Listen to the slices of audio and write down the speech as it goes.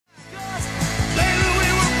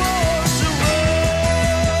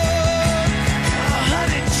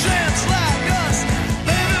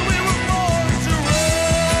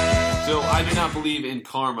believe in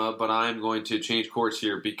karma, but I'm going to change course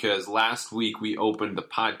here because last week we opened the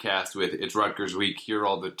podcast with It's Rutgers Week. Here are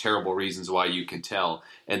all the terrible reasons why you can tell.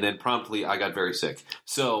 And then promptly I got very sick.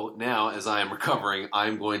 So now, as I am recovering,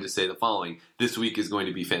 I'm going to say the following. This week is going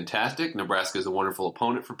to be fantastic. Nebraska is a wonderful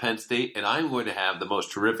opponent for Penn State, and I'm going to have the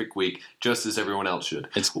most terrific week, just as everyone else should.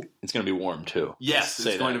 It's going to be warm, too. Yes,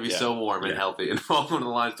 it's going to be so warm and healthy. And welcome to the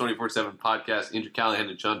Lions 24/7 podcast. Andrew Callahan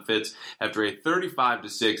and John Fitz. After a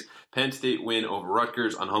 35-6 Penn State win over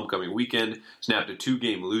Rutgers on homecoming weekend, snapped a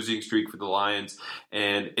 2-game losing streak for the Lions,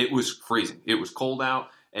 and it was freezing. It was cold out.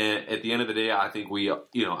 And at the end of the day, I think we,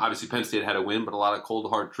 obviously Penn State had a win, but a lot of cold,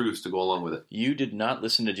 hard truths to go along with it. You did not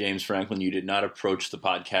listen to James Franklin. You did not approach the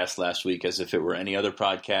podcast last week as if it were any other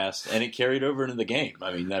podcast, and it carried over into the game.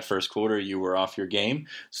 I mean, that first quarter, you were off your game.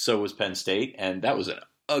 So was Penn State, and that was an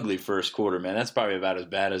ugly first quarter, man. That's probably about as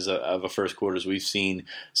bad as of a first quarter as we've seen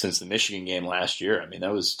since the Michigan game last year. I mean,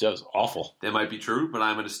 that was awful. That might be true, but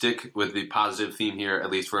I'm going to stick with the positive theme here, at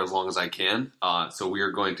least for as long as I can. So we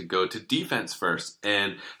are going to go to defense first.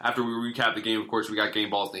 And after we recap the game, of course, we got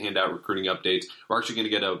game balls to hand out, recruiting updates. We're actually going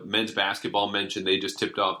to get a men's basketball mention. They just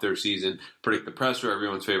tipped off their season, predict the presser,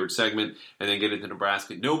 everyone's favorite segment, and then get into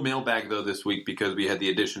Nebraska. No mailbag, though, this week because we had the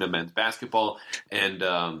addition of men's basketball, and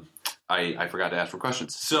I forgot to ask for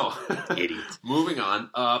questions. So, idiot. Moving on.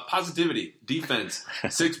 Positivity. Defense.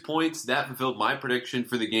 6 points. That fulfilled my prediction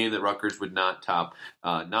for the game that Rutgers would not top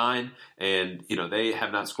 9. And, they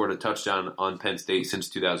have not scored a touchdown on Penn State since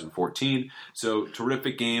 2014. So,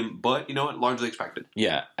 terrific game. But, largely expected.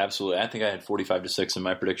 Yeah, absolutely. I think I had 45-6 in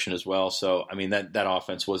my prediction as well. So, I mean, that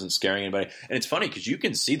offense wasn't scaring anybody. And it's funny because you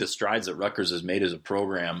can see the strides that Rutgers has made as a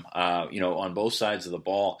program, on both sides of the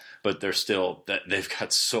ball. But they're still, they've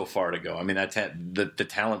got so far to go. I mean, the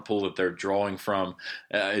talent pool that they're drawing from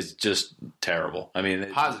is just terrible. I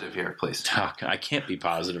mean, positive here, please. I can't be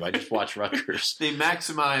positive. I just watch Rutgers. They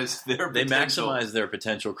maximize their potential. They maximize their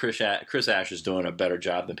potential. Chris Ash is doing a better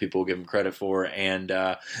job than people give him credit for. And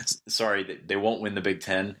sorry, they won't win the Big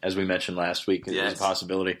Ten, as we mentioned last week. It's a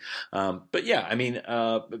possibility. But yeah, I mean,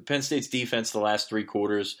 Penn State's defense the last 3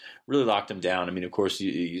 quarters really locked them down. I mean, of course,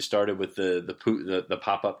 you started with the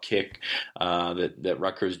pop-up kick that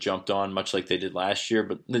Rutgers jumped on, much like they did last year,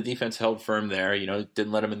 but the defense held firm there.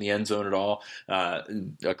 Didn't let them in the end zone at all.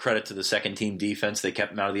 A credit to the second team defense. They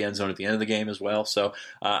kept them out of the end zone at the end of the game as well. So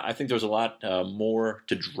I think there's a lot more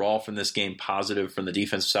to draw from this game positive from the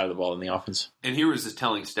defensive side of the ball than the offense. And here was the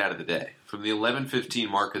telling stat of the day. From the 11:15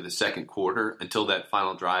 mark of the second quarter until that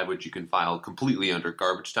final drive, which you can file completely under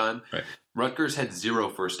garbage time, right, Rutgers had 0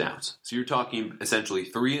 first downs. So you're talking essentially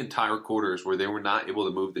 3 entire quarters where they were not able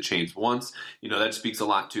to move the chains once. That speaks a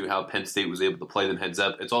lot to how Penn State was able to play them heads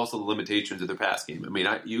up. It's also the limitations of their pass game. I mean,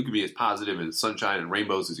 you can be as positive and sunshine and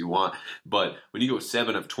rainbows as you want, but when you go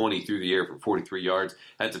 7 of 20 through the air for 43 yards,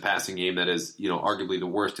 that's a passing game that is, arguably the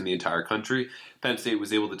worst in the entire country. Penn State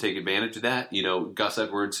was able to take advantage of that. Gus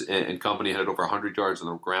Edwards and company had over 100 yards on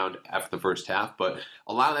the ground after the first half, but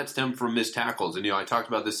a lot of that stemmed from missed tackles. And, I talked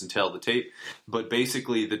about this in Tell the Tape, but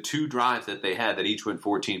basically the 2 drives that they had that each went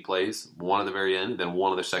 14 plays, one at the very end and then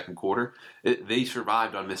one in the second quarter, they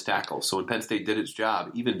survived on missed tackles. So when Penn State did its job,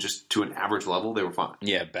 even just to an average level, they were fine.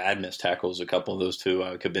 Yeah, bad missed tackles, a couple of those too.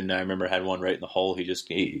 Kabin, I remember, had one right in the hole. He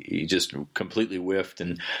just completely whiffed,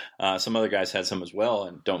 and some other guys had some as well.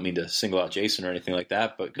 And don't mean to single out Jason or anything like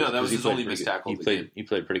that, but no, that was his only missed tackle. He played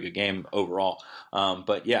a pretty good game overall.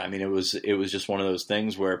 But yeah, I mean, it was just one of those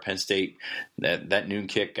things where Penn State, that noon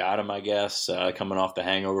kick got him, I guess, coming off the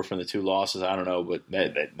hangover from the 2 losses. I don't know, but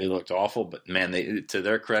they looked awful. But man, to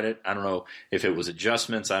their credit, I don't know if it was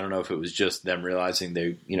adjustments. I don't know if it was just them realizing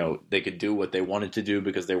they could do what they wanted to do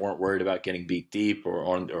because they weren't worried about getting beat deep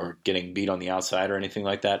or getting beat on the outside or anything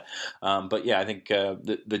like that. But yeah, I think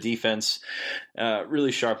the defense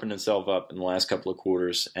really sharpened itself up in the last couple of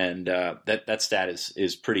quarters, and that stat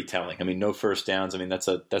is pretty telling. I mean, no first downs. I mean, that's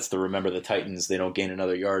the remember the Titans, they don't gain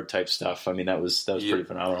another yard type stuff. I mean, that was pretty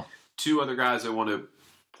phenomenal. 2 other guys I want to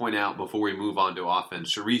point out before we move on to offense.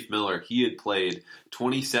 Sharif Miller, he had played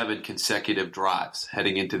 27 consecutive drives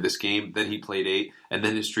heading into this game. Then he played 8, and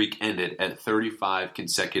then his streak ended at 35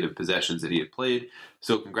 consecutive possessions that he had played.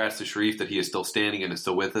 So congrats to Sharif that he is still standing and is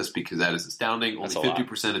still with us, because that is astounding. Only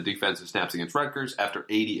 50% of defensive snaps against Rutgers after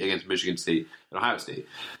 80 against Michigan State and Ohio State.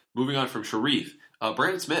 Moving on from Sharif,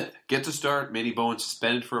 Brandon Smith gets a start. Manny Bowen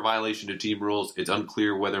suspended for a violation of team rules. It's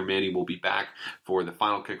unclear whether Manny will be back for the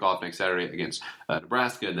final kickoff next Saturday against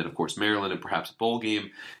Nebraska, and then, of course, Maryland, and perhaps a bowl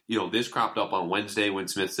game. This cropped up on Wednesday when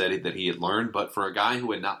Smith said that he had learned, but for a guy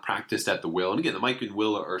who had not practiced at the will, and again, the Mike and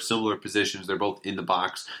Will are similar positions. They're both in the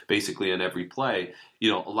box basically on every play.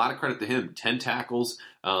 a lot of credit to him. 10 tackles,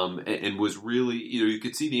 and was really, you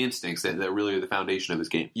could see the instincts that really are the foundation of his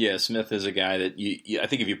game. Yeah, Smith is a guy that I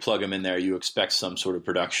think if you plug him in there, you expect some sort of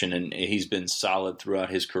production, and he's been solid throughout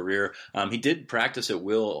his career. He did practice at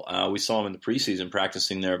will. We saw him in the preseason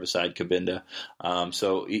practicing there beside Kabinda.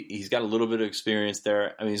 So he's got a little bit of experience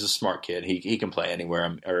there. I mean, he's a smart kid. He can play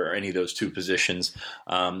anywhere or any of those two positions.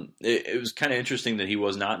 It was kind of interesting that he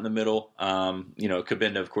was not in the middle.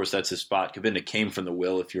 Kabinda, of course, that's his spot. Kabinda came from the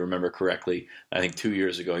will, if you remember correctly. I think 2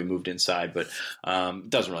 years ago he moved inside, but it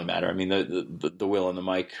doesn't really matter. I mean, the will and the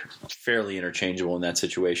Mike fairly interchangeable in that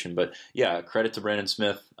situation. But yeah, credit to Brandon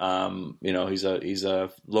Smith. He's a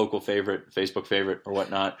local favorite, Facebook favorite or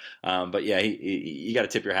whatnot. But yeah, you got to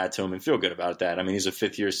tip your hat to him and feel good about that. I mean, he's a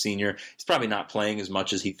fifth-year senior. He's probably not playing as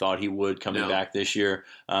much as he thought he would coming back this year.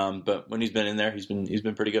 But when he's been in there, he's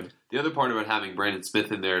been pretty good. The other part about having Brandon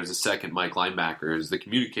Smith in there as a second Mike linebacker is the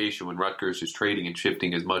communication when Rutgers is trading and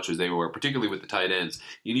shifting as much as they were, particularly with the tight ends.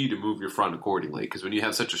 You need to move your front accordingly, because when you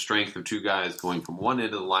have such a strength of two guys going from one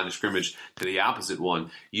end of the line of scrimmage to the opposite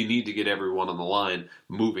one, you need to get everyone on the line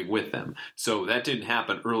moving with them. So that didn't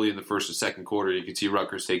happen early in the first or second quarter. You could see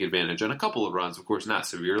Rutgers take advantage on a couple of runs, of course not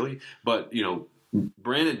severely, but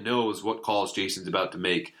Brandon knows what calls Jason's about to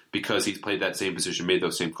make because he's played that same position, made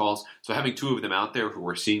those same calls. So having two of them out there who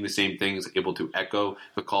were seeing the same things, able to echo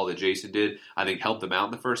the call that Jason did, I think helped them out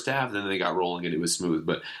in the first half. And then they got rolling and it was smooth.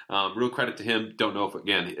 But real credit to him. Don't know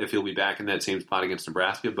if he'll be back in that same spot against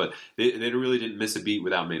Nebraska, but they really didn't miss a beat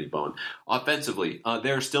without Manny Bone. Offensively,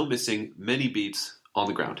 they're still missing many beats on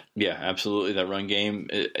the ground. Yeah, absolutely. That run game,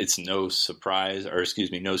 it's no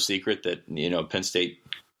secret that, Penn State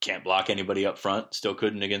can't block anybody up front. Still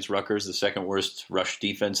couldn't against Rutgers, the second worst rush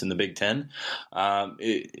defense in the Big Ten.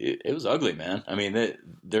 It was ugly, man. I mean,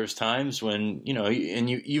 there's times when, and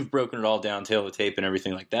you've broken it all down, tail of the tape and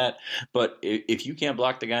everything like that. But if you can't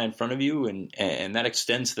block the guy in front of you, and that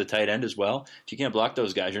extends to the tight end as well, if you can't block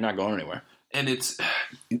those guys, you're not going anywhere. And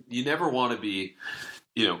you never want to be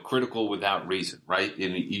critical without reason, right?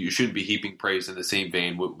 And you shouldn't be heaping praise in the same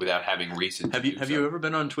vein without having reason. Have you ever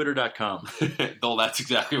been on Twitter.com? No, that's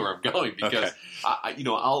exactly where I'm going, because okay.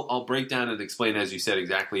 I'll break down and explain, as you said,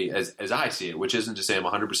 exactly as I see it, which isn't to say I'm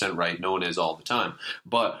 100% right. No one is all the time,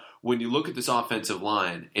 but when you look at this offensive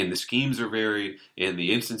line and the schemes are varied and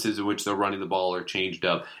the instances in which they're running the ball are changed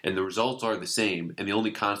up and the results are the same and the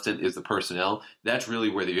only constant is the personnel, that's really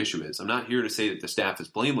where the issue is. I'm not here to say that the staff is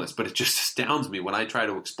blameless, but it just astounds me when I try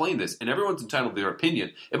to explain this, and everyone's entitled to their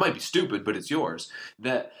opinion. It might be stupid, but it's yours.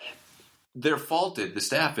 That they're faulted, the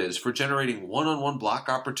staff is, for generating one-on-one block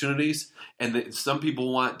opportunities, and some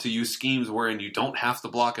people want to use schemes wherein you don't have to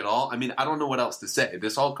block at all. I mean, I don't know what else to say.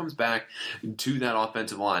 This all comes back to that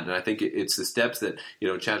offensive line, and I think it's the steps that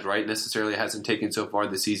Chaz Wright necessarily hasn't taken so far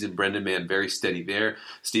this season. Brendan Mann, very steady there.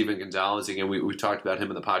 Steven Gonzalez, again, we talked about him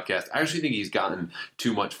in the podcast. I actually think he's gotten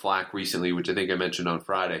too much flack recently, which I think I mentioned on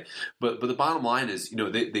Friday. But the bottom line is,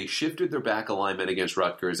 they shifted their back alignment against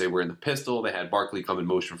Rutgers. They were in the pistol. They had Barkley come in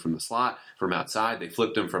motion from the slot. From outside, they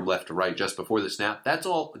flipped him from left to right just before the snap. That's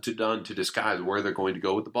all done to disguise where they're going to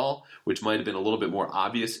go with the ball, which might have been a little bit more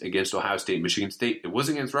obvious against Ohio State, Michigan State. It was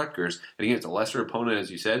against Rutgers, and against a lesser opponent,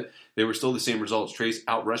 as you said. They were still the same results. Trace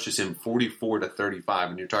outrushes him 44-35,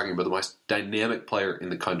 and you're talking about the most dynamic player in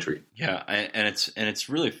the country. Yeah, and it's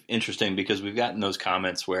really interesting because we've gotten those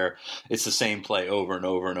comments where it's the same play over and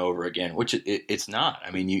over and over again, which it's not.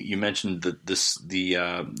 I mean, you mentioned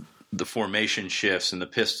the formation shifts and the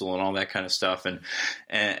pistol and all that kind of stuff, and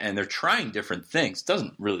they're trying different things. It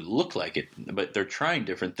doesn't really look like it, but they're trying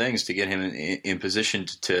different things to get him in position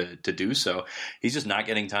to do so. He's just not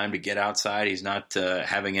getting time to get outside. He's not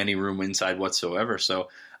having any room inside whatsoever. So,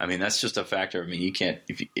 I mean, that's just a factor. I mean, you can't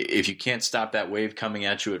if you can't stop that wave coming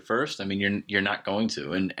at you at first. I mean, you're not going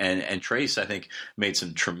to. And Trace, I think, made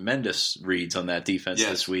some tremendous reads on that defense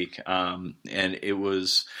this week. And it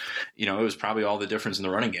was probably all the difference in the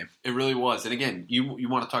running game. It really was. And again, you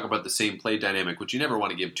want to talk about the same play dynamic, which you never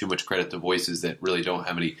want to give too much credit to voices that really don't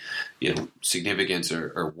have any significance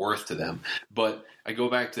or worth to them. But I go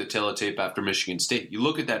back to the tail of tape after Michigan State. You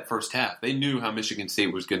look at that first half. They knew how Michigan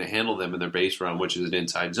State was going to handle them in their base run, which is an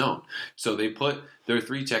inside zone. So they put their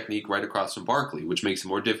 3 technique right across from Barkley, which makes it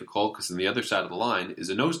more difficult because on the other side of the line is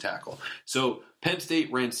a nose tackle. So Penn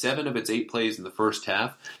State ran 7 of its 8 plays in the first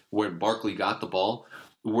half where Barkley got the ball.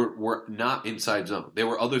 Were not inside zone. There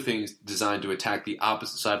were other things designed to attack the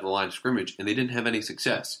opposite side of the line of scrimmage, and they didn't have any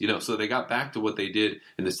success. So they got back to what they did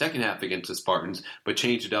in the second half against the Spartans, but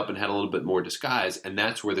changed it up and had a little bit more disguise, and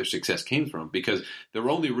that's where their success came from, because they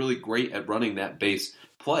were only really great at running that base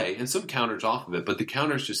play and some counters off of it, but the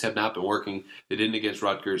counters just have not been working. They didn't against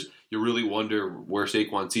Rutgers. You really wonder where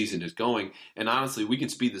Saquon's season is going. And honestly, we can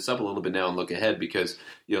speed this up a little bit now and look ahead because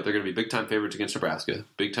they're going to be big-time favorites against Nebraska,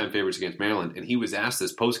 big-time favorites against Maryland. And he was asked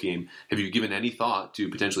this post-game, have you given any thought to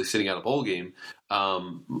potentially sitting out a bowl game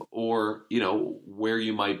or where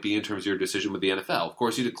you might be in terms of your decision with the NFL? Of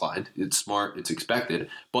course, he declined. It's smart. It's expected.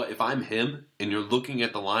 But if I'm him and you're looking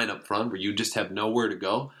at the line up front where you just have nowhere to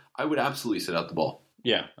go, I would absolutely sit out the ball.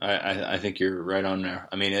 Yeah, I think you're right on there.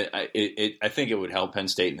 I mean, I think it would help Penn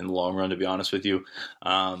State in the long run, to be honest with you.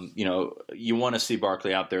 You want to see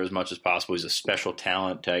Barkley out there as much as possible. He's a special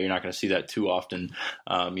talent. You're not going to see that too often,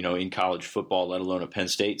 in college football, let alone at Penn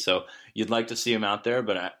State. So you'd like to see him out there,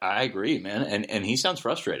 but I agree, man. And he sounds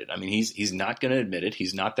frustrated. I mean, he's not going to admit it.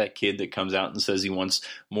 He's not that kid that comes out and says he wants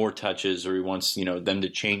more touches or he wants, them to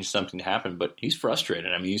change something to happen, but he's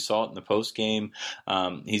frustrated. I mean, you saw it in the post game.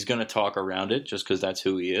 He's going to talk around it just because that's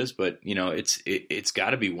who he is, but it's got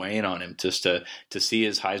to be weighing on him just to see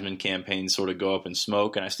his Heisman campaign sort of go up in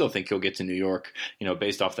smoke. And I still think he'll get to New York,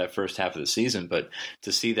 based off that first half of the season, but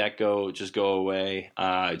to see that go away,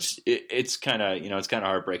 it's kind of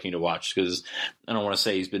heartbreaking to watch. Because I don't want to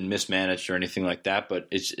say he's been mismanaged or anything like that, but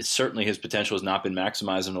it's certainly his potential has not been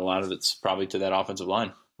maximized, and a lot of it's probably to that offensive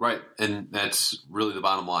line. Right, and that's really the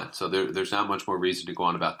bottom line. So there's not much more reason to go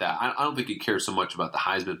on about that. I don't think he cares so much about the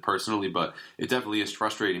Heisman personally, but it definitely is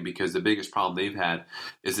frustrating because the biggest problem they've had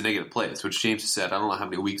is the negative plays, which James has said, I don't know how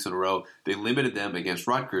many weeks in a row, they limited them against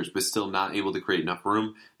Rutgers, but still not able to create enough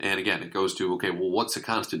room. And again, it goes to, okay, well, what's the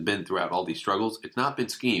constant been throughout all these struggles? It's not been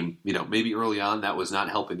scheme. Maybe early on that was not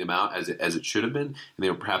helping them out as it should have been, and they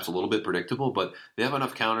were perhaps a little bit predictable, but they have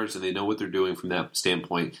enough counters and they know what they're doing from that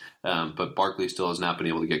standpoint. But Barkley still has not been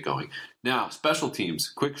able to get going. Now, special teams,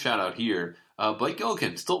 quick shout out here. Blake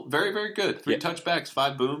Gillikin, still very, very good. 3 touchbacks,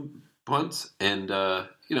 5 boom punts, and, kind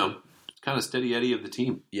of steady Eddie of the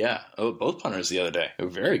team. Yeah. Oh, both punters the other day were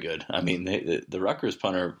very good. I mean, the Rutgers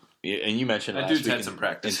punter, and you mentioned that dude's had some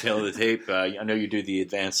practice. In Tail of the Tape. I know you do the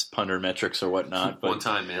advanced punter metrics or whatnot. But, one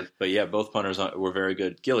time, man. But yeah, both punters were very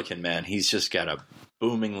good. Gillikin, man, he's just got a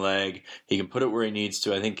booming leg. He can put it where he needs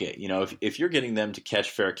to. I think, if you're getting them to catch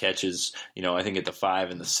fair catches, I think at the 5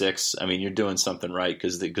 and the 6, I mean, you're doing something right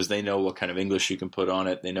because they know what kind of English you can put on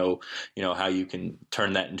it. They know, how you can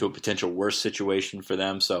turn that into a potential worse situation for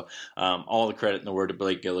them. So all the credit in the world to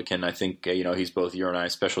Blake Gillikin. I think, he's both your and I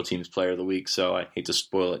special teams player of the week. So I hate to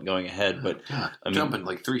spoil it going ahead, but jumping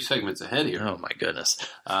like 3 segments ahead here. Oh my goodness.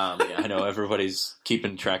 I know everybody's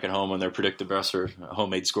keeping track at home on their Predict the Best or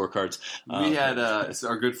homemade scorecards. We had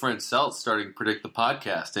our good friend Selt starting to predict the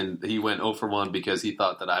podcast, and he went 0 for 1 because he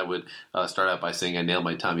thought that I would start out by saying I nailed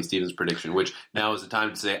my Tommy Stevens prediction, which now is the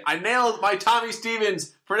time to say I nailed my Tommy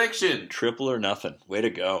Stevens prediction. Triple or nothing. Way to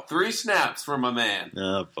go. 3 snaps for my man.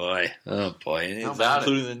 Oh, boy. How about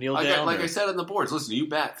including the kneel down? Like I said on the boards, listen, you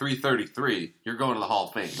bat 333, you're going to the Hall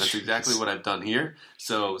of Fame. That's exactly what I've done here.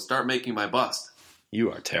 So start making my bust. You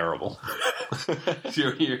are terrible. Who's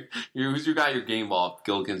your guy, your game ball?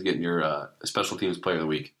 Gillikin's getting your special teams player of the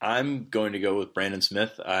week. I'm going to go with Brandon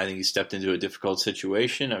Smith. I think he stepped into a difficult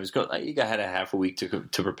situation. He had a half a week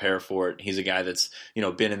to prepare for it. He's a guy that's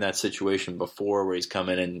been in that situation before, where he's come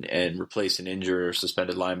in and replaced an injured or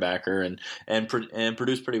suspended linebacker and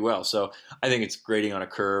produced pretty well. So I think it's grading on a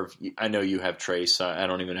curve. I know you have Trace. I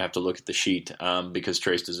don't even have to look at the sheet because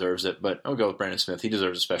Trace deserves it. But I'll go with Brandon Smith. He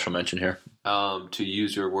deserves a special mention here. To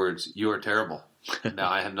use your words, you are terrible. Now,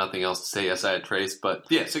 I have nothing else to say. Yes, I had Trace, but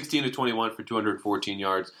yeah, 16 to 21 for 214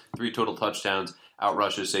 yards, 3 total touchdowns,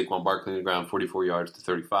 outrushes Saquon Barkley on the ground, 44 yards to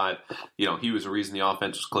 35. He was the reason the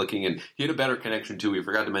offense was clicking, and he had a better connection, too. We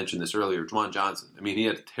forgot to mention this earlier. Juwan Johnson. I mean, he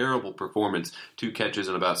had a terrible performance, 2 catches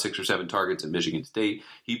and about 6 or 7 targets at Michigan State.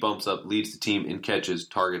 He bumps up, leads the team in catches,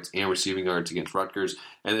 targets, and receiving yards against Rutgers,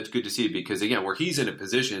 and it's good to see because, again, where he's in a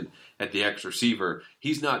position at the X receiver,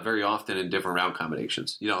 he's not very often in different route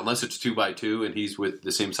combinations. Unless it's 2x2 and he's with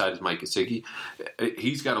the same side as Mike Gesicki,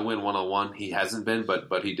 he's got to win one-on-one. He hasn't been,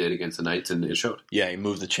 but he did against the Knights, and it showed. Yeah, he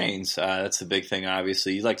moved the chains. That's the big thing,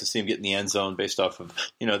 obviously. You'd like to see him get in the end zone based off of,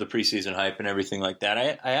 the preseason hype and everything like that.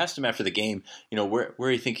 I asked him after the game,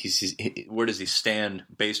 where you think where does he stand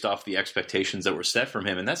based off the expectations that were set from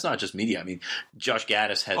him? And that's not just media. I mean, Josh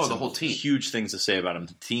Gaddis had the whole team. Huge things to say about him.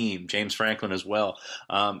 The team, James Franklin as well.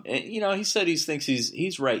 And, he said he thinks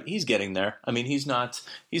he's right. He's getting there. I mean, he's not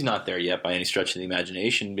there yet by any stretch stretch of the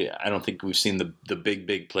imagination. I don't think we've seen the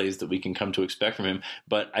big plays that we can come to expect from him.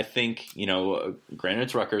 But I think, granted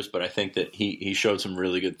it's Rutgers, but I think that he showed some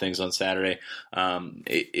really good things on Saturday.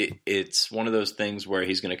 It's one of those things where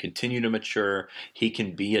he's going to continue to mature. He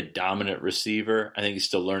can be a dominant receiver. I think he's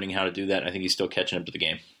still learning how to do that. I think he's still catching up to the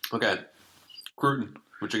game. Okay. Cruton,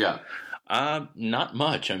 what you got? Not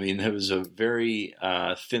much. I mean, it was a very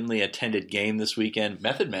thinly attended game this weekend.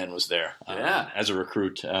 Method Man was there as a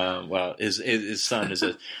recruit. His son is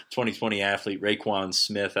a 2020 athlete, Raekwon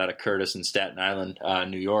Smith, out of Curtis in Staten Island,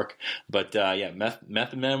 New York. But,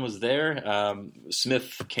 Method Man was there.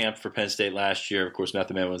 Smith camped for Penn State last year. Of course,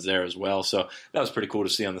 Method Man was there as well. So that was pretty cool to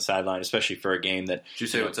see on the sideline, especially for a game that... Did you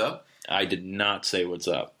say what's up? I did not say what's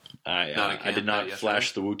up. I did not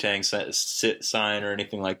flash the Wu-Tang sign or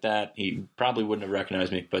anything like that. He probably wouldn't have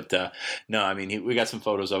recognized me. But, no, I mean, we got some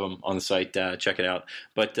photos of him on the site. Check it out.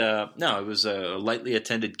 But, no, it was a lightly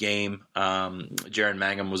attended game. Jaron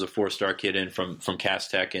Mangum was a 4-star kid in from Cass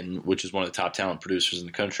Tech, which is one of the top talent producers in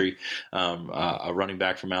the country. A running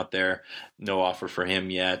back from out there. No offer for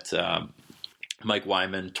him yet. Mike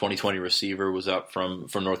Wyman, 2020 receiver, was up from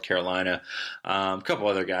North Carolina. A couple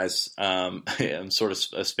other guys. I'm sort of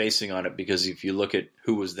spacing on it because if you look at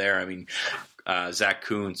who was there, I mean, Zach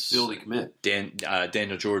Kuntz, the only commit.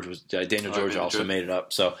 Daniel George also made it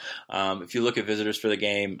up. So if you look at visitors for the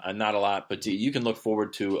game, not a lot, but you can look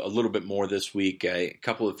forward to a little bit more this week. A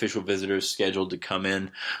couple of official visitors scheduled to come in.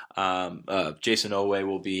 Jason Oweh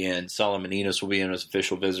will be in. Solomon Enos will be in as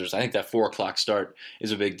official visitors. I think that 4:00 start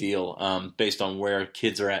is a big deal based on where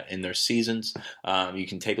kids are at in their seasons. You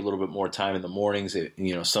can take a little bit more time in the mornings.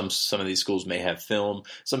 Some of these schools may have film.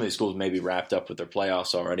 Some of these schools may be wrapped up with their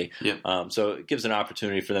playoffs already. Yeah. So it gives an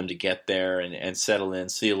opportunity for them to get there and settle in,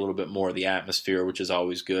 see a little bit more of the atmosphere, which is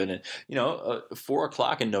always good. And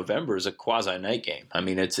 4:00 in November is a quasi night game. I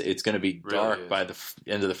mean, it's going to be dark really by the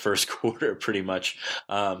end of the first quarter, pretty much.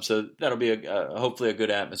 So that'll be hopefully a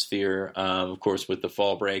good atmosphere. Of course, with the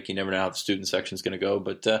fall break, you never know how the student section is going to go,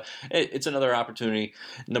 but it's another opportunity.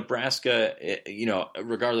 Nebraska,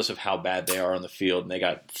 regardless of how bad they are on the field, and they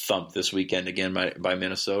got thumped this weekend again by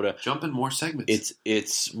Minnesota. Jump in more segments.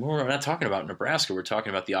 It's more. We're not talking about Nebraska. We're talking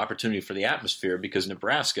about the opportunity for the atmosphere because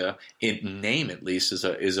Nebraska, in name at least,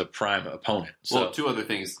 is a prime opponent. So, well, two other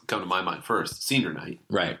things come to my mind. First, senior night,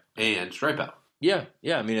 right, and stripe out. Yeah.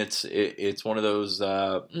 I mean, it's one of those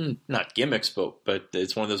not gimmicks, but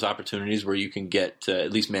it's one of those opportunities where you can get to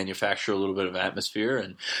at least manufacture a little bit of atmosphere,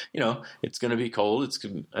 and it's going to be cold.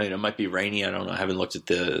 It might be rainy. I don't know. I haven't looked at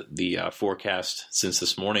the forecast since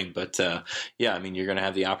this morning, but I mean, you're going to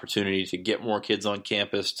have the opportunity to get more kids on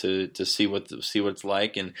campus to see what it's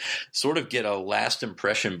like and sort of get a last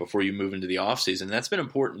impression before you move into the off season. That's been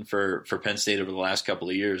important for Penn State over the last couple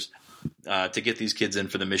of years. To get these kids in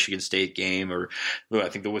for the Michigan State game, or I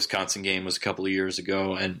think the Wisconsin game was a couple of years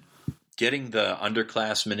ago, and getting the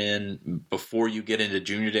underclassmen in before you get into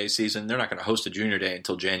junior day season. They're not going to host a junior day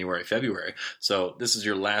until January, February. So this is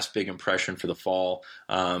your last big impression for the fall.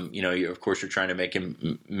 Of course, you're trying to make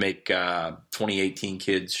 2018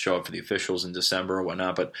 kids show up for the officials in December or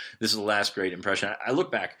whatnot, but this is the last great impression. I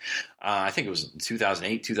look back, I think it was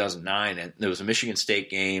 2008, 2009, and there was a Michigan State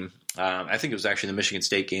game. I think it was actually the Michigan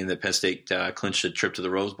State game that Penn State clinched a trip to the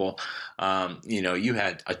Rose Bowl. You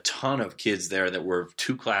had a ton of kids there that were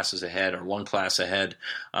 2 classes ahead or 1 class ahead.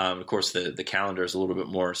 Of course, the calendar is a little bit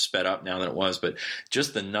more sped up now than it was, but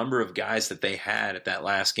just the number of guys that they had at that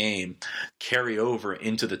last game carry over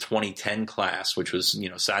into the 2010 class, which was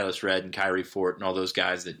Silas Redd and Kyrie Fort and all those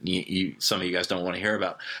guys that some of you guys don't want to hear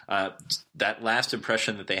about. That last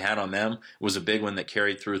impression that they had on them was a big one that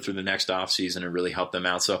carried through the next offseason and really helped them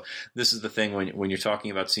out. So this is the thing when you're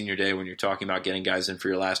talking about senior day, when you're talking about getting guys in for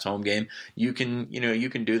your last home game, you can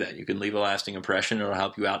do that. You can leave a lasting impression. It'll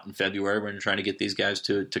help you out in February when you're trying to get these guys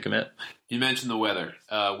to commit. You mentioned the weather.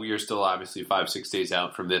 We are still obviously 5-6 days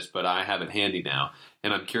out from this, but I have it handy now.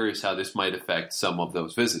 And I'm curious how this might affect some of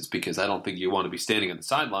those visits, because I don't think you want to be standing on the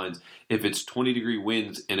sidelines if it's 20-degree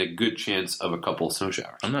winds and a good chance of a couple of snow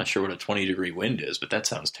showers. I'm not sure what a 20-degree wind is, but that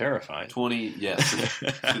sounds terrifying. 20, yes,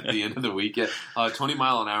 at the end of the week.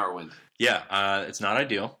 20-mile-an-hour wind. Yeah, it's not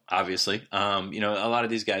ideal, obviously. A lot of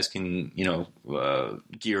these guys can,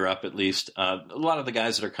 gear up at least. A lot of the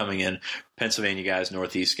guys that are coming in, Pennsylvania guys,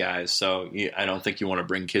 Northeast guys. So I don't think you want to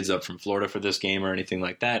bring kids up from Florida for this game or anything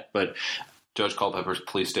like that. But Judge Culpepper,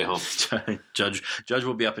 please stay home. Judge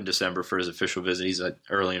will be up in December for his official visit. He's an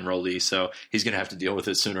early enrollee, so he's going to have to deal with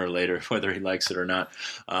it sooner or later, whether he likes it or not.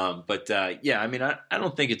 Yeah, I mean, I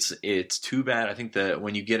don't think it's too bad. I think that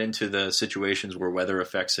when you get into the situations where weather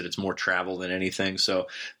affects it, it's more travel than anything. So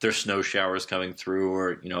there's snow showers coming through,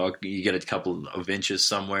 or you get a couple of inches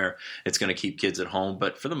somewhere, it's going to keep kids at home.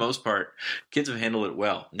 But for the most part, kids have handled it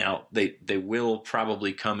well. Now they will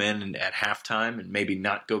probably come in at halftime and maybe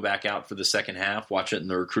not go back out for the second half, watch it in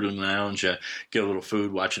the recruiting lounge, get a little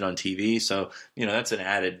food, watch it on TV. So, that's an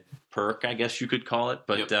added perk, I guess you could call it.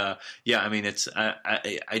 But I mean, it's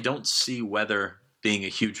I don't see weather being a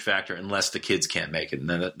huge factor unless the kids can't make it. And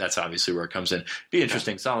then that's obviously where it comes in. Be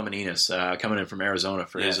interesting. Solomon Enos coming in from Arizona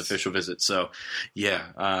for his official visit. So,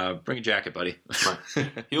 bring a jacket, buddy.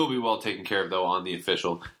 He'll be well taken care of, though, on the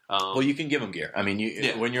official. Well, you can give them gear. I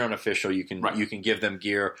mean, when you're on official, you can give them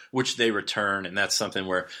gear, which they return, and that's something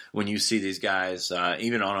where when you see these guys,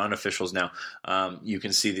 even on unofficials now, you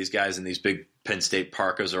can see these guys in these big Penn State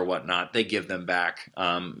parkas or whatnot. They give them back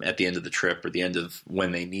at the end of the trip or the end of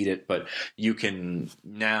when they need it. But you can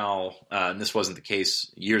now, and this wasn't the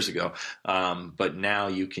case years ago, but now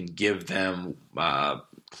you can give them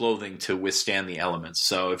clothing to withstand the elements.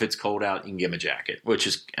 So if it's cold out, you can give them a jacket, which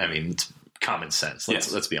is, I mean, it's common sense.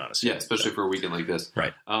 Let's be honest. Yeah, especially for a weekend like this.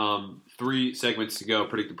 Right. 3 segments to go.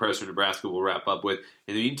 Predict the Predator Nebraska we'll wrap up with.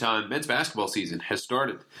 In the meantime, men's basketball season has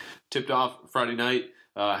started. Tipped off Friday night.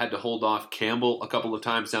 Had to hold off Campbell a couple of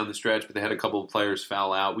times down the stretch, but they had a couple of players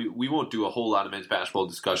foul out. We won't do a whole lot of men's basketball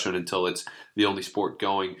discussion until it's the only sport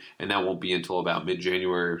going, and that won't be until about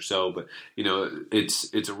mid-January or so. But,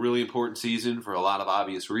 it's a really important season for a lot of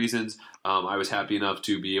obvious reasons. I was happy enough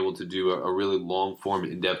to be able to do a really long-form,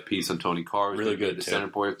 in-depth piece on Tony Carr. Really good, the center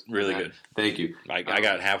point. Really good. Thanly you. I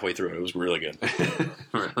got halfway through it. It was really good.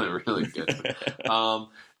 really good.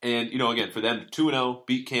 And, again, for them, 2-0,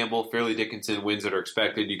 beat Campbell, Fairleigh Dickinson, wins that are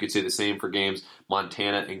expected. You could say the same for games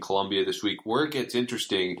Montana and Columbia this week. Where it gets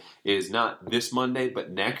interesting is not this Monday, but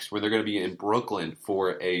next, where they're going to be in Brooklyn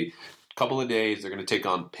for a couple of days. They're going to take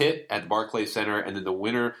on Pitt at the Barclays Center, and then the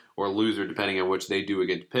winner or loser, depending on which they do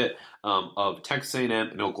against Pitt, of Texas A&M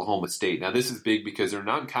and Oklahoma State. Now, this is big because their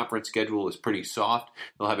non-conference schedule is pretty soft.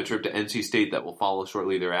 They'll have a trip to NC State that will follow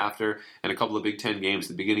shortly thereafter, and a couple of Big Ten games at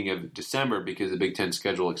the beginning of December because the Big Ten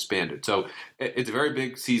schedule expanded. So it's a very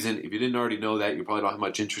big season. If you didn't already know that, you probably don't have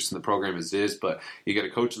much interest in the program as is, but you got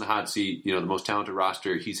a coach in the hot seat, the most talented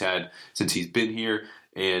roster he's had since he's been here.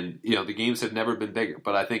 And, the games have never been bigger.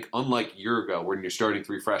 But I think unlike a year ago when you're starting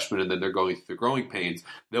 3 freshmen and then they're going through the growing pains,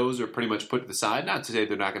 those are pretty much put to the side. Not to say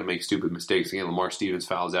they're not going to make stupid mistakes. Again, Lamar Stevens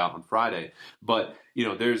fouls out on Friday. But,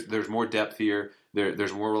 there's more depth here.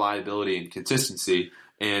 There's more reliability and consistency.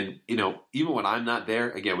 And, even when I'm not there,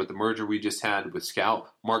 again, with the merger we just had with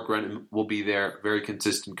Scout, Mark Grennan will be there. Very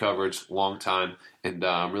consistent coverage, long time. And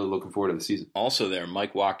I'm really looking forward to the season. Also there,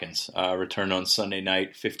 Mike Watkins returned on Sunday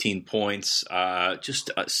night, 15 points,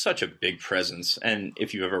 just such a big presence. And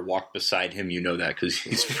if you ever walked beside him, you know that because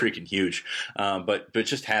he's freaking huge. But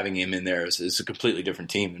just having him in there is a completely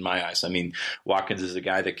different team in my eyes. I mean, Watkins is a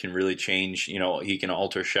guy that can really change. He can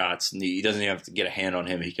alter shots. And he doesn't even have to get a hand on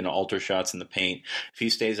him. He can alter shots in the paint. If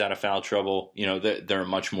he stays out of foul trouble, they're a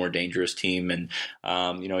much more dangerous team. And,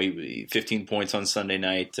 15 points on Sunday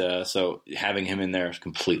night. So having him in there is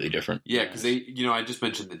completely different. Yeah, because I just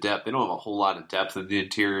mentioned the depth. They don't have a whole lot of depth in the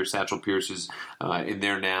interior. Satchel Pierce is in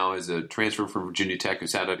there now as a transfer from Virginia Tech who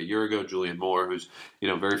sat out a year ago. Julian Moore, who's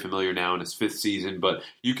very familiar now in his 5th season. But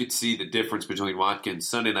you could see the difference between Watkins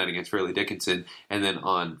Sunday night against Fairleigh Dickinson and then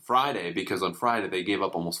on Friday, because on Friday they gave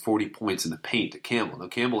up almost 40 points in the paint to Campbell. Now,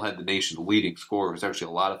 Campbell had the nation's leading scorer. It was actually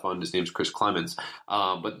a lot of fun. His name's Chris Clemens.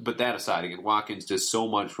 But that aside, again, Watkins does so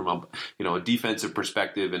much from a defensive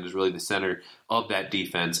perspective and is really the center of that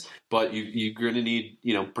defense. But you're going to need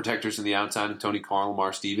protectors in the outside, and Tony Carr,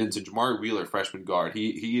 Lamar Stevens, and Jamari Wheeler, freshman guard.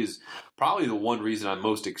 He is probably the one reason I'm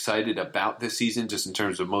most excited about this season, just in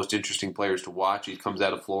terms of most interesting players to watch. He comes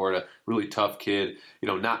out of Florida, really tough kid.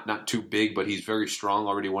 Not too big, but he's very strong.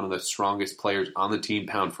 Already one of the strongest players on the team,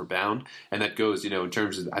 pound for pound, and that goes in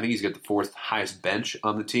terms of, I think he's got the 4th highest bench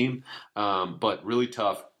on the team. But really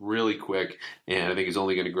tough, really quick, and I think he's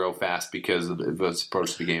only going to grow fast because of his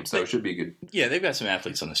approach to the game. So it should be good. Yeah, they've got some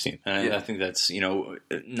athletes on this team. And I think that's,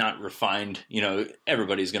 not refined.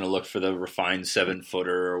 Everybody's going to look for the refined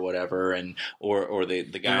 7-footer or whatever, or the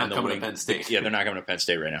guy on the wing. To Penn State. Yeah, they're not coming to Penn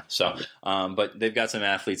State right now. So, but they've got some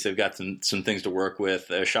athletes. They've got some things to work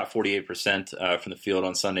with. Shot 48% from the field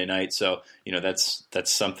on Sunday night. So, that's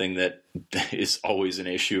something that is always an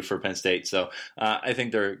issue for Penn State. So, I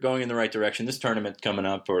think they're going in the right direction. This tournament coming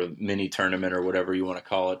up, or mini tournament or whatever you want to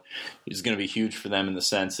call it is going to be huge for them in the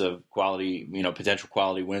sense of quality, potential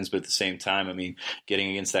quality wins. But at the same time, I mean, getting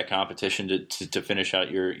against that competition to finish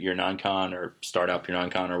out your non-con or start up your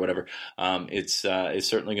non-con or whatever, it's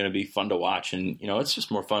certainly going to be fun to watch. And, it's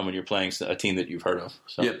just more fun when you're playing a team that you've heard of.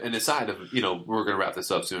 So. Yeah, and aside of, we're going to wrap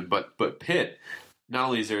this up soon, but Pitt, not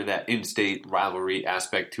only is there that in-state rivalry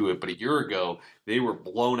aspect to it, but a year ago, they were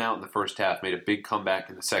blown out in the first half, made a big comeback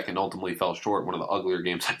in the second, ultimately fell short, one of the uglier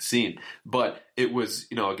games I've seen. But it was,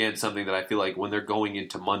 again, something that I feel like when they're going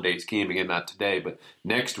into Monday's game, again, not today, but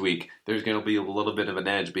next week, there's going to be a little bit of an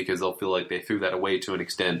edge because they'll feel like they threw that away to an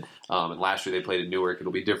extent. And last year they played in Newark.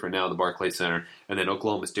 It'll be different now at the Barclays Center. And then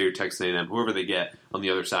Oklahoma State or Texas A&M, whoever they get on the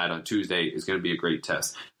other side on Tuesday is going to be a great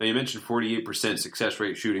test. Now, you mentioned 48% success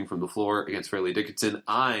rate shooting from the floor against Fairleigh Dickinson.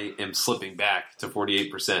 I am slipping back to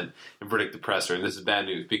 48% and predict the presser. And this is bad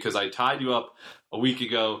news because I tied you up a week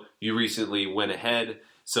ago. You recently went ahead.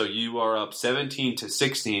 So you are up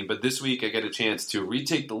 17-16, but this week I get a chance to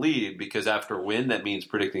retake the lead because after a win, that means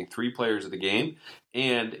predicting 3 players of the game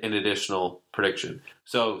and an additional prediction.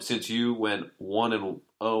 So since you went 1-0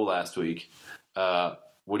 last week,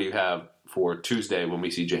 what do you have for Tuesday when we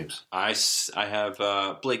see James? I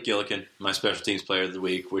have Blake Gillikin, my special teams player of the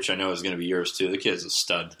week, which I know is going to be yours too. The kid's a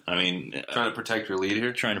stud. I mean, trying to protect your lead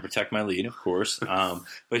here? Trying to protect my lead, of course.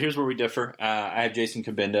 But here's where we differ. I have Jason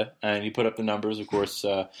Kabinda, and he put up the numbers. Of course,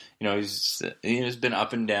 he's been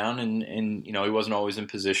up and down, and he wasn't always in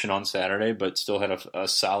position on Saturday, but still had a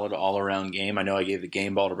solid all-around game. I know I gave the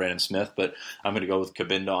game ball to Brandon Smith, but I'm going to go with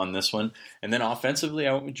Kabinda on this one. And then offensively,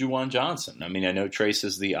 I went with Juwan Johnson. I mean, I know Trace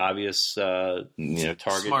is the obvious target.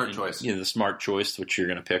 Smart choice. The smart choice, which you're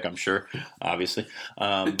going to pick, I'm sure, obviously.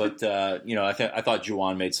 But I thought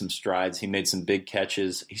Juwan made some strides. He made some big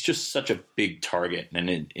catches. He's just such a big target,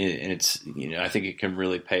 and it's I think it can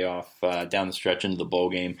really pay off down the stretch into the bowl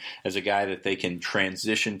game as a guy that they can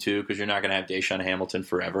transition to because you're not going to have Deshaun Hamilton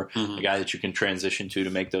forever. Mm-hmm. A guy that you can transition to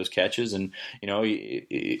make those catches, and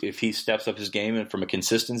if he steps up his game and from a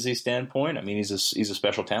consistency standpoint, I mean he's a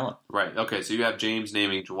special talent. Right. Okay. So you have James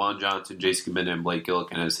naming Juwan Johnson, Jason Kabinda, and Blake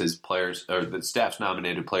Gillikin as his players, or the staff's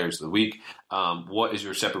nominated players of the week. What is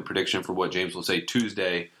your separate prediction for what James will say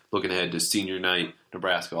Tuesday, looking ahead to senior night,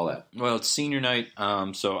 Nebraska, all that? Well, it's senior night,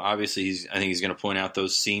 so obviously I think he's going to point out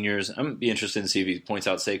those seniors. I'm going to be interested to see if he points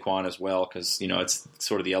out Saquon as well because, it's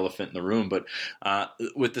sort of the elephant in the room. But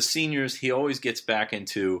with the seniors, he always gets back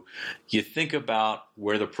into, you think about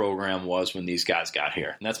where the program was when these guys got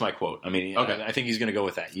here. And that's my quote. I mean, okay. I think he's going to go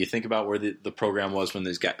with that. You think about where the program was when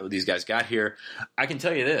these guys got here. I can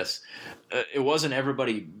tell you this. It wasn't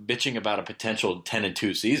everybody bitching about a potential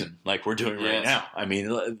 10-2 season like we're doing right now. I mean,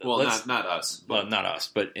 not us. Well, not us,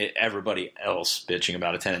 but everybody else bitching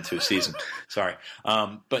about a 10-2 season. Sorry.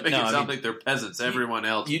 But it sounds like they're peasants. Everyone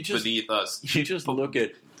else beneath us. You just look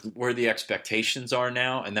at where the expectations are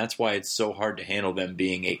now, and that's why it's so hard to handle them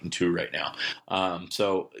being 8-2 right now.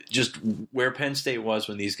 So just where Penn State was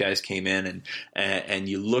when these guys came in, and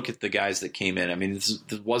you look at the guys that came in. I mean, this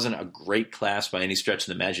wasn't a great class by any stretch of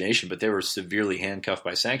the imagination, but they were severely handcuffed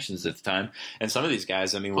by sanctions at the time. And some of these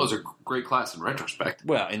guys, I mean, those are great class in retrospect.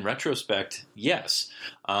 Well, in retrospect, yes,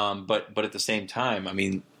 but at the same time, I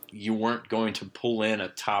mean, you weren't going to pull in a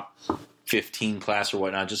top 15 class or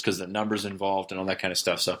whatnot just because the numbers involved and all that kind of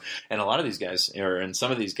stuff. So, and a lot of these guys, and some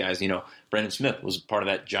of these guys, Brandon Smith was part of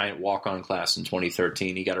that giant walk-on class in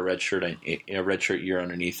 2013. He got a red shirt year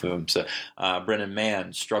underneath of him. So, Brennan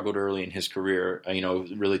Mann struggled early in his career.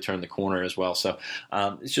 Really turned the corner as well. So,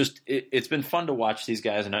 it's been fun to watch these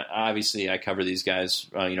guys, and obviously I cover these guys,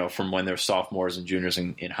 from when they're sophomores and juniors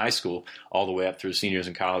in high school all the way up through seniors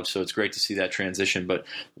in college. So it's great to see that transition. But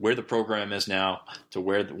where the program is now to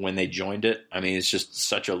when they joined it, I mean, it's just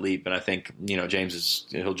such a leap, and I think James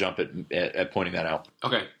he'll jump at pointing that out.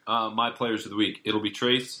 Okay, my players of the week, it'll be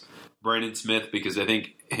Trace, Brandon Smith, because I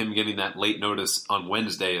think him getting that late notice on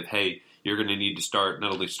Wednesday of, hey, you're going to need to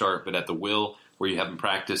not only start, but at the will where you haven't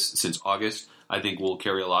practiced since August, I think will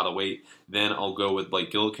carry a lot of weight. Then I'll go with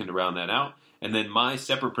Blake Gillikin to round that out. And then my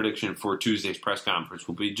separate prediction for Tuesday's press conference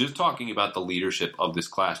will be just talking about the leadership of this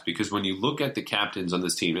class. Because when you look at the captains on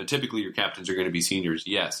this team, and typically your captains are going to be seniors,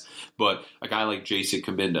 yes. But a guy like Jason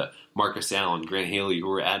Kabinda, Marcus Allen, Grant Haley, who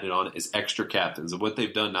were added on as extra captains, of what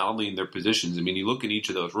they've done not only in their positions. I mean, you look in each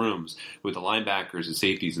of those rooms with the linebackers and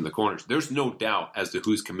safeties and the corners, there's no doubt as to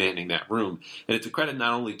who's commanding that room. And it's a credit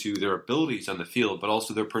not only to their abilities on the field, but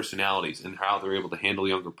also their personalities and how they're able to handle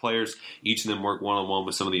younger players. Each of them work one-on-one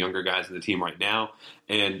with some of the younger guys in the team right now.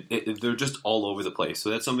 and they're just all over the place.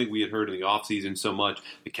 So that's something we had heard in the offseason so much.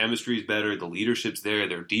 The chemistry is better, the leadership's there,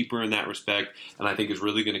 they're deeper in that respect, and I think it's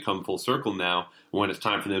really going to come full circle now when it's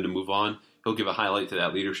time for them to move on. He'll give a highlight to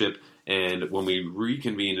that leadership, and when we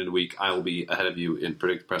reconvene in a week, I will be ahead of you in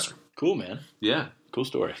Predict the Presser. Cool, man. Yeah. Cool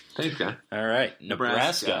story. Thanks, guy. All right.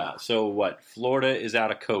 Nebraska. So what? Florida is out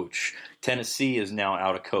of coach. Tennessee is now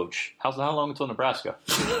out of coach. How long until Nebraska?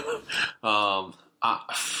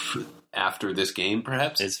 After this game,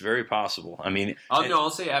 perhaps? It's very possible. I mean, I'll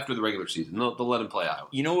say after the regular season. They'll let him play Iowa.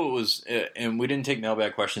 You know what was, and we didn't take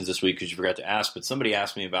mailbag questions this week because you forgot to ask, but somebody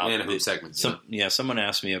asked me about segments. Someone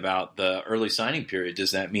asked me about the early signing period.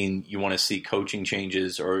 Does that mean you want to see coaching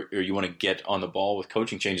changes, or you want to get on the ball with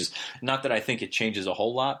coaching changes? Not that I think it changes a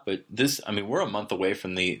whole lot, but we're a month away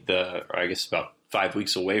from or I guess about 5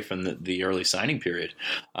 weeks away from the early signing period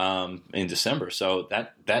in December. So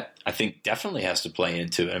that I think definitely has to play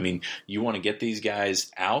into it. I mean, you want to get these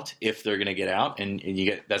guys out if they're going to get out, and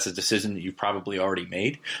that's a decision that you've probably already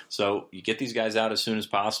made. So you get these guys out as soon as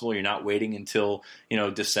possible. You're not waiting until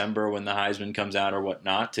December when the Heisman comes out or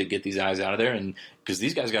whatnot to get these guys out of there. And because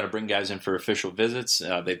these guys got to bring guys in for official visits.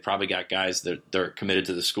 They've probably got guys that they're committed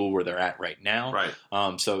to the school where they're at right now. Right.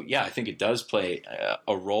 So, yeah, I think it does play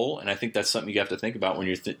a role, and I think that's something you have to think about when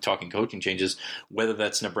you're talking coaching changes. Whether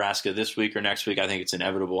that's Nebraska this week or next week, I think it's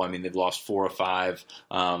inevitable. I mean, they've lost 4 of 5.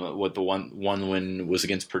 What the one win was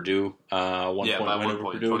against Purdue. By 1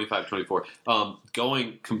 point, 25-24.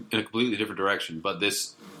 Going in a completely different direction, but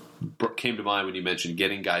this came to mind when you mentioned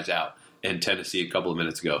getting guys out in Tennessee a couple of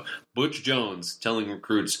minutes ago. Butch Jones telling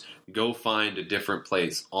recruits, go find a different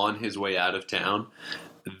place on his way out of town.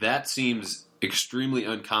 That seems extremely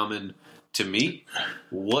uncommon to me.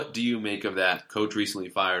 What do you make of that? Coach recently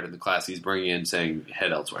fired and the class he's bringing in saying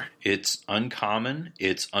head elsewhere. It's uncommon,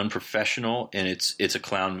 it's unprofessional, and it's a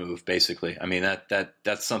clown move, basically. I mean,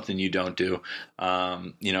 that's something you don't do.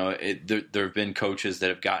 There have been coaches that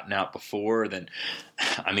have gotten out before.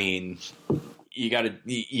 You got to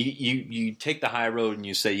you take the high road and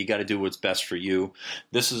you say you got to do what's best for you.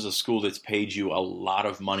 This is a school that's paid you a lot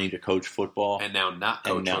of money to coach football, and now not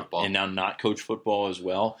coach football as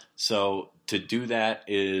well. So to do that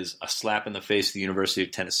is a slap in the face of the University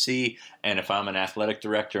of Tennessee. And if I'm an athletic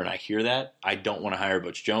director and I hear that, I don't want to hire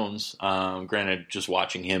Butch Jones. Granted, just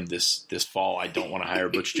watching him this fall, I don't want to hire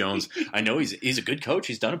Butch Jones. I know he's a good coach.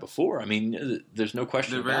 He's done it before. I mean, there's no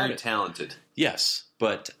question about it. They're very talented. Yes.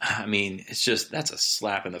 But, I mean, that's a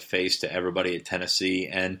slap in the face to everybody at Tennessee.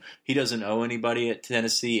 And he doesn't owe anybody at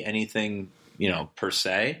Tennessee anything, per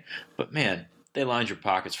se. But, man, they lined your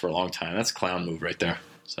pockets for a long time. That's a clown move right there.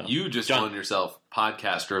 So you just won yourself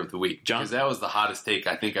Podcaster of the Week, because that was the hottest take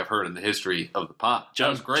I think I've heard in the history of the pod. That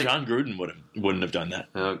was great. John Gruden wouldn't have done that.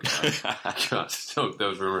 Okay. God, stoke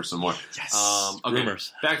those rumors some more. Yes,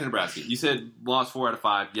 rumors. Back to Nebraska. You said lost 4 out of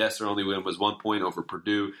 5. Yes, their only win was 1 point over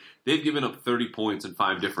Purdue. They've given up 30 points on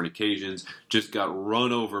 5 different occasions. Just got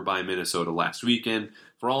run over by Minnesota last weekend.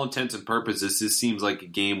 For all intents and purposes, this seems like a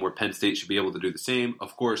game where Penn State should be able to do the same.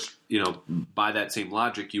 Of course, by that same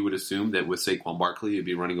logic, you would assume that with Saquon Barkley, he'd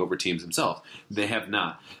be running over teams himself. They have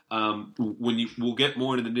not. We'll get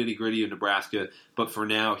more into the nitty-gritty of Nebraska, but for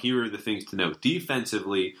now, here are the things to note.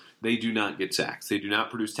 Defensively, they do not get sacks. They do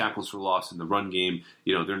not produce tackles for loss in the run game.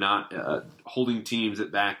 They're not holding teams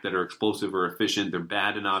at back that are explosive or efficient. They're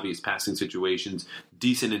bad in obvious passing situations,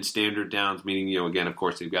 decent in standard downs, meaning, again, of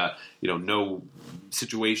course, they've got, no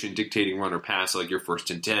situation dictating run or pass like your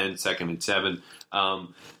 1st and 10, 2nd and 7.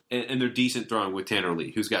 And they're decent throwing with Tanner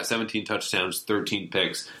Lee, who's got 17 touchdowns, 13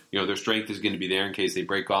 picks. Their strength is going to be there in case they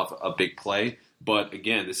break off a big play. But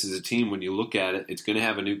again, this is a team, when you look at it, it's going to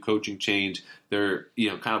have a new coaching change. They're,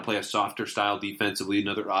 kind of play a softer style defensively,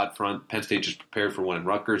 another odd front. Penn State just prepared for one in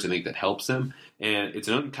Rutgers. I think that helps them. And it's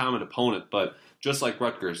an uncommon opponent, but just like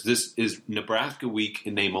Rutgers, this is Nebraska week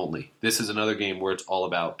in name only. This is another game where it's all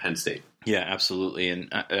about Penn State. Yeah, absolutely.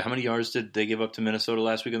 And how many yards did they give up to Minnesota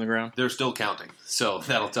last week on the ground? They're still counting, so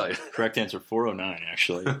that'll tell you. Correct answer, 409,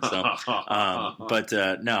 actually. So,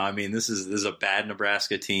 no, I mean, this is a bad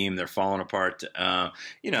Nebraska team. They're falling apart.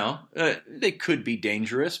 They could be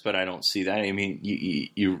dangerous, but I don't see that. I mean,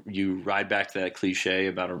 you ride back to that cliche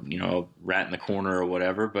about a rat in the corner or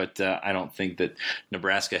whatever, but I don't think that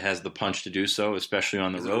Nebraska has the punch to do so, especially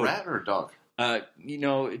on the road. Is it a rat or a dog?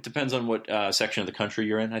 It depends on what section of the country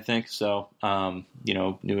you're in, I think. So,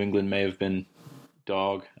 New England may have been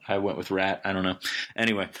dog. I went with rat. I don't know.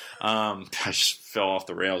 Anyway, fell off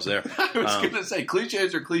the rails there. I was going to say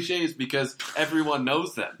cliches are cliches because everyone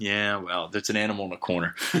knows them. Yeah, well, that's an animal in a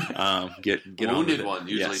corner. Get a wounded one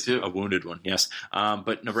usually yes, too. A wounded one, yes.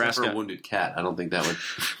 But Nebraska, except for a wounded cat. I don't think that would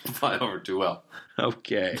fly over too well.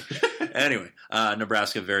 Okay. Anyway,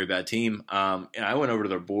 Nebraska, very bad team. And I went over to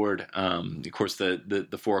their board. Of course, the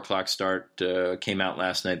 4:00 start came out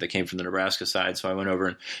last night. That came from the Nebraska side, so I went over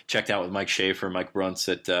and checked out with Mike Schaefer, Mike Bruntz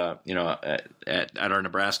at our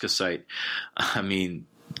Nebraska site. I mean,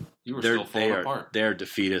 you were still falling apart. They're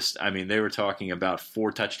defeatist. I mean, they were talking about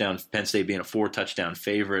 4 touchdowns, Penn State being a 4-touchdown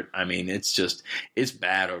favorite. I mean, it's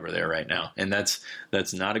bad over there right now, and that's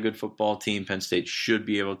not a good football team. Penn State should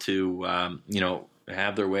be able to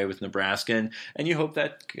have their way with Nebraska, and you hope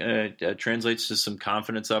that translates to some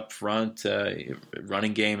confidence up front.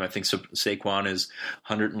 Running game, I think Saquon is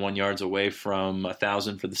 101 yards away from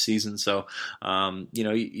 1,000 for the season, so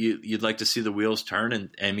you'd like to see the wheels turn.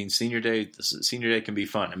 And I mean, senior day can be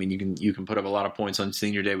fun. I mean, you can put up a lot of points on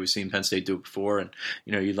senior day. We've seen Penn State do it before, and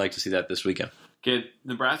you'd like to see that this weekend. Okay,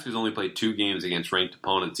 Nebraska's only played 2 games against ranked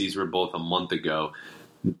opponents. These were both a month ago.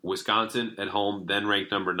 Wisconsin at home, then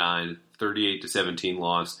ranked number 9, 38-17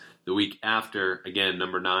 loss. The week after, again,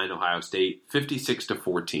 number 9, Ohio State,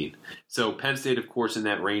 56-14. So Penn State, of course, in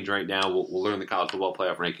that range right now. We'll learn the college football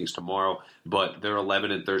playoff rankings tomorrow, but they're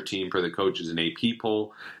 11-13 per the coaches and AP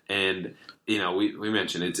poll. And we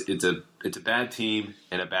mentioned it's a bad team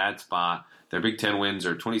in a bad spot. Their Big Ten wins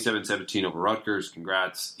are 27-17 over Rutgers.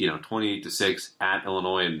 Congrats. 28-6 at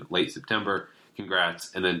Illinois in late September.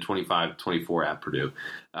 Congrats. And then 25-24 at Purdue.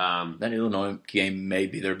 That Illinois game may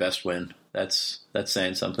be their best win. That's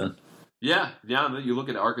saying something. Yeah. You look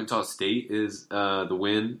at Arkansas State is the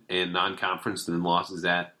win and non-conference, and then losses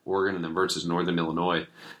at Oregon and then versus Northern Illinois.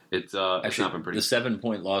 It's not been pretty. The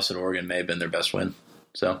 7-point loss at Oregon may have been their best win.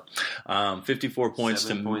 So, 54 points.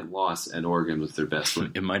 7-point loss at Oregon was their best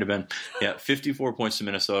win. It might have been. Yeah, 54 points to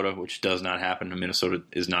Minnesota, which does not happen. Minnesota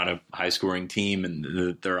is not a high-scoring team,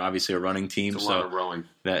 and they're obviously a running team. It's a lot of rowing.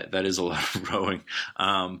 That is a lot of rowing.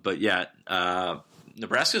 But yeah,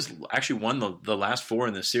 Nebraska's actually won the last 4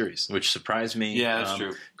 in this series, which surprised me. Yeah, that's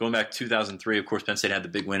true. Going back to 2003, of course, Penn State had the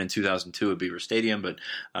big win in 2002 at Beaver Stadium, but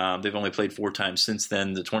they've only played 4 times since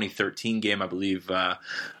then. The 2013 game, I believe,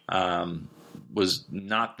 was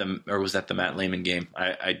not was that the Matt Lehman game?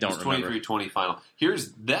 I don't remember. 23-20 final.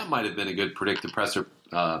 That might have been a good predictive presser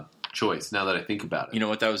choice now that I think about it. You know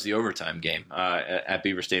what? That was the overtime game at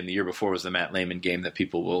Beaver Stadium. The year before was the Matt Lehman game that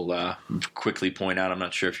people will quickly point out. I'm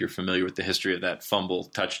not sure if you're familiar with the history of that fumble,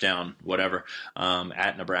 touchdown, whatever,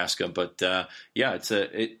 at Nebraska. But yeah,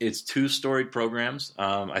 it's 2 storied programs.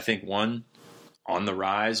 I think one on the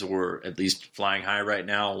rise, or at least flying high right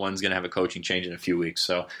now. One's going to have a coaching change in a few weeks.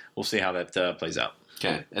 So we'll see how that plays out.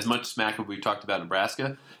 Okay. As much smack as we've talked about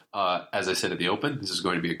Nebraska, as I said at the open, this is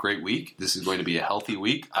going to be a great week. This is going to be a healthy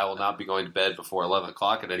week. I will not be going to bed before 11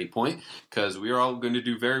 o'clock at any point because we are all going to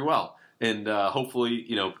do very well. And hopefully,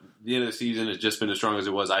 the end of the season has just been as strong as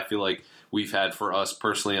it was. I feel like we've had for us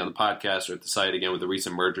personally on the podcast or at the site, again, with the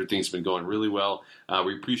recent merger, things have been going really well.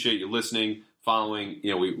 We appreciate you listening. Following,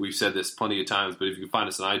 we've said this plenty of times, but if you can find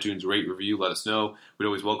us on iTunes, rate, review, let us know. We'd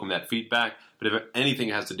always welcome that feedback. But if anything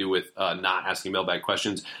has to do with not asking mailbag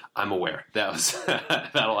questions, I'm aware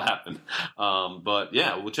that'll happen. But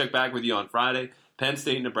yeah, we'll check back with you on Friday. Penn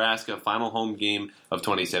State, Nebraska, final home game of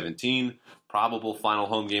 2017. Probable final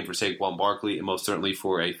home game for Saquon Barkley, and most certainly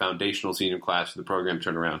for a foundational senior class for the program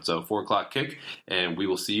turnaround. So 4 o'clock kick, and we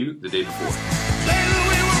will see you the day before.